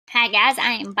Hi guys,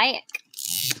 I am back.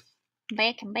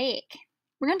 I'm back.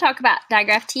 We're going to talk about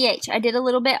digraph TH. I did a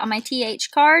little bit on my TH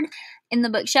card in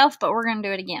the bookshelf, but we're going to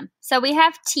do it again. So we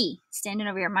have T standing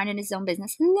over here, minding his own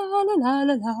business. La la la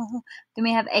la la. Then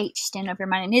we have H standing over here,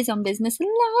 minding his own business. La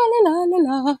la la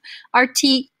la la. Our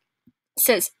T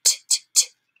says t t t.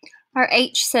 Our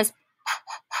H says ha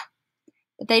ha ha.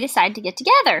 But they decide to get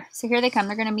together. So here they come.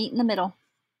 They're going to meet in the middle.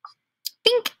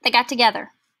 Bink! They got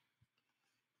together.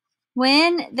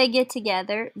 When they get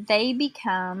together, they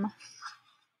become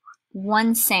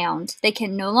one sound. They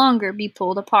can no longer be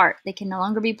pulled apart. They can no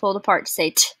longer be pulled apart to say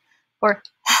t or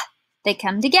h. They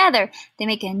come together. They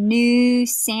make a new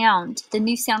sound. The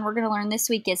new sound we're going to learn this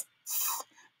week is th,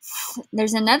 th.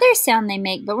 There's another sound they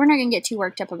make, but we're not going to get too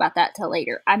worked up about that till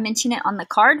later. I mention it on the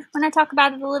card when I talk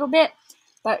about it a little bit,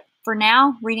 but for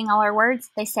now, reading all our words,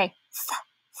 they say th, th,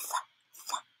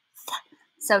 th, th.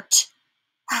 So t,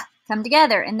 come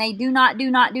together, and they do not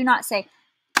say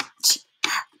ch.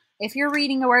 If you're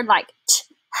reading a word like ch,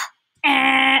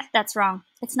 that's wrong.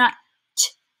 It's not ch,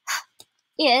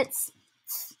 it's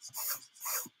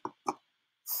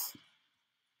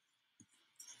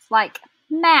like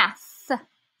math,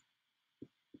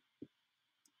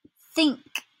 think,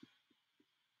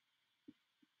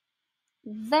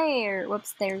 there.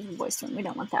 Whoops, there's the voice one. We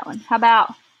don't want that one. How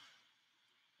about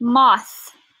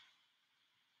moth,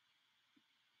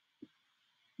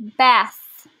 bath.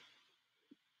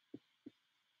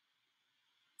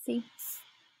 See?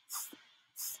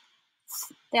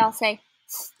 They all say,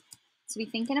 so be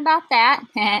thinking about that.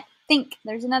 Think.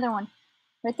 There's another one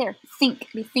right there.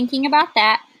 Think. Be thinking about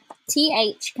that.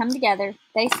 TH, come together.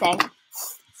 They say,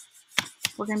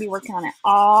 we're going to be working on it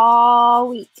all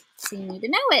week. So you need to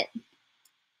know it.